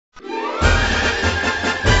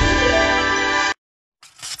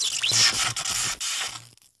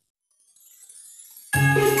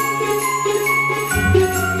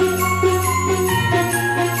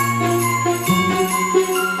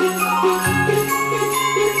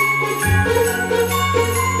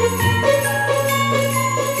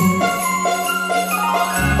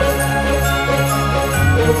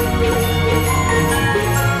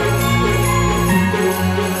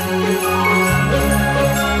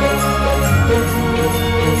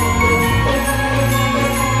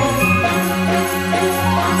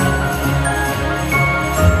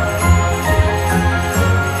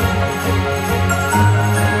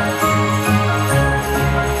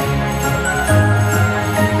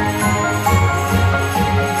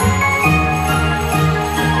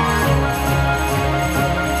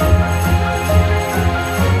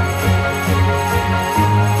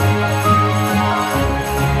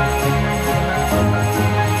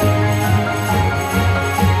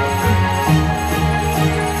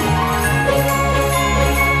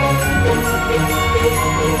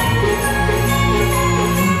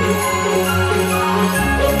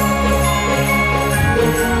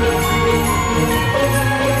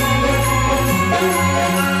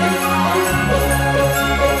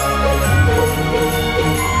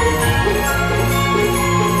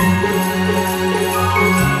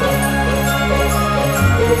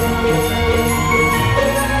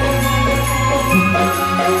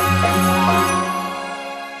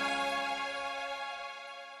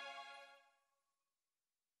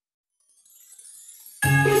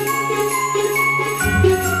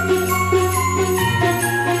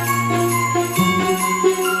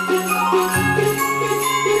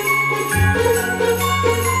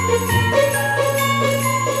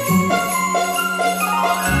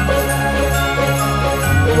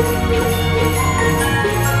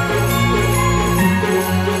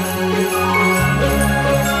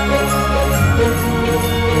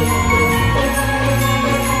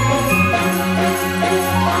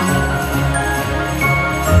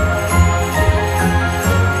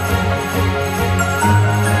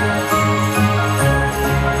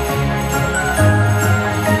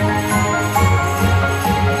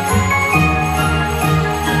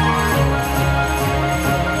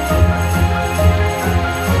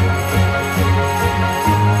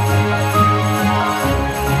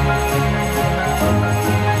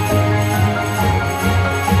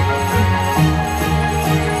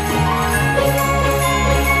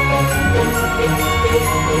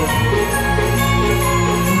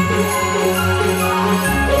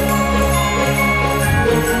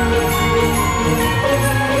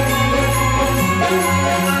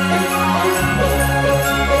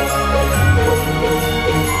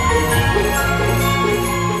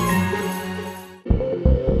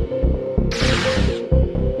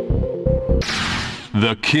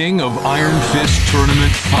The King of Iron Fist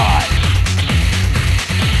Tournament 5.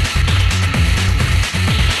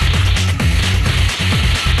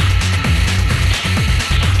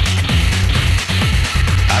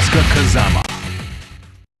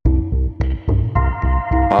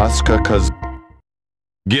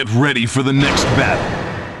 Get ready for the next battle.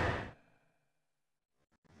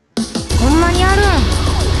 ほんまにあるん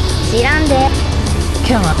知らんで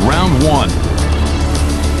Round 1.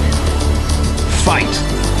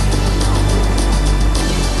 Fight.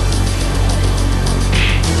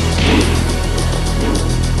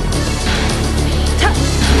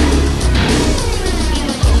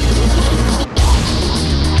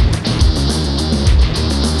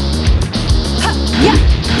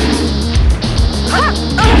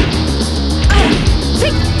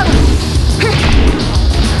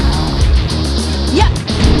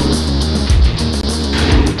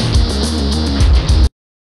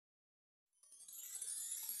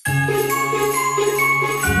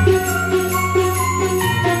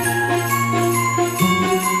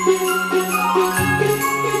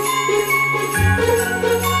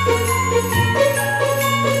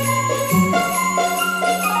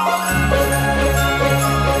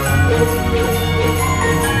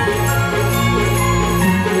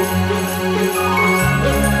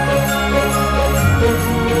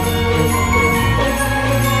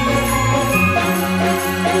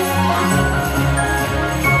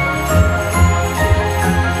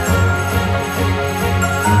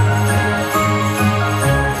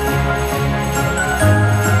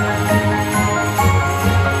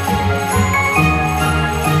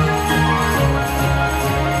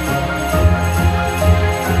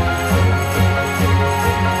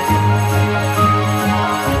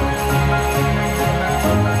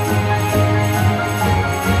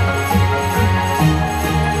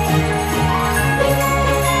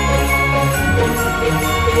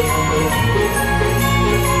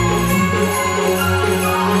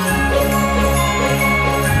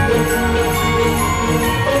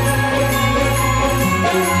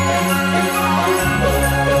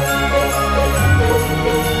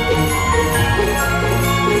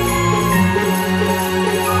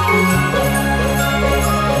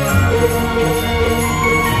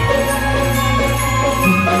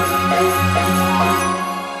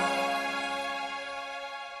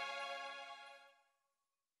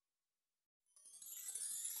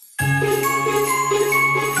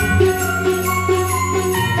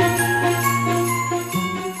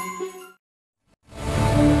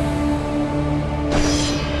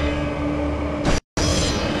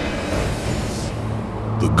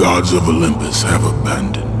 The gods of Olympus have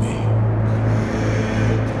abandoned me.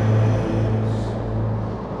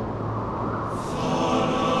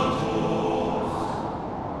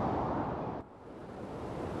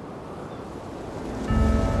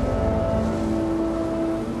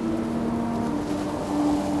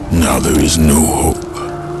 Now there is no hope.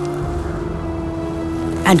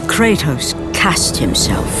 And Kratos cast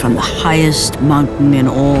himself from the highest mountain in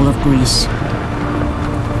all of Greece.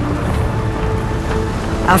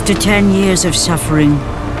 After 10 years of suffering,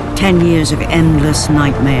 10 years of endless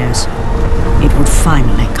nightmares, it would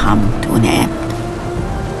finally come to an end.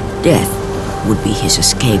 Death would be his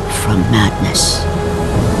escape from madness.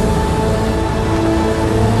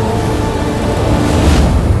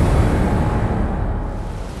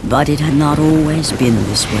 But it had not always been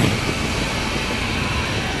this way.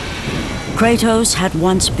 Kratos had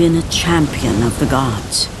once been a champion of the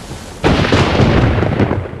gods.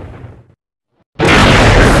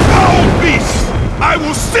 I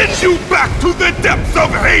will send you back to the depths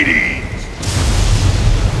of Hades!